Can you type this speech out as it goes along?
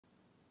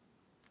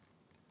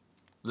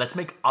Let's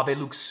make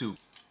Aveluk soup.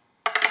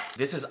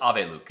 This is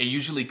Aveluk. It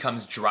usually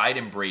comes dried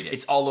and braided.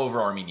 It's all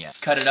over Armenia.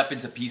 Cut it up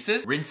into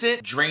pieces, rinse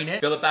it, drain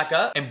it, fill it back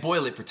up, and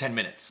boil it for 10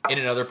 minutes. In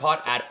another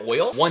pot, add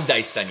oil, 1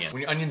 diced onion.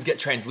 When your onions get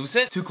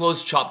translucent, 2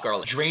 cloves chopped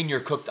garlic. Drain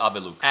your cooked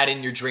Aveluk. Add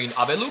in your drained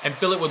Aveluk and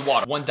fill it with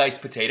water. 1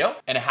 diced potato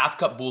and a 1/2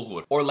 cup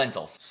bulgur or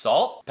lentils.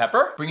 Salt,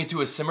 pepper. Bring it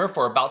to a simmer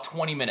for about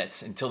 20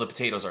 minutes until the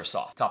potatoes are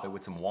soft. Top it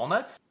with some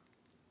walnuts.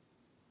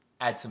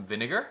 Add some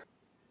vinegar.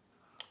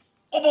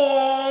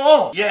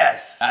 Oh,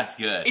 yes! That's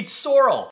good. It's sorrel.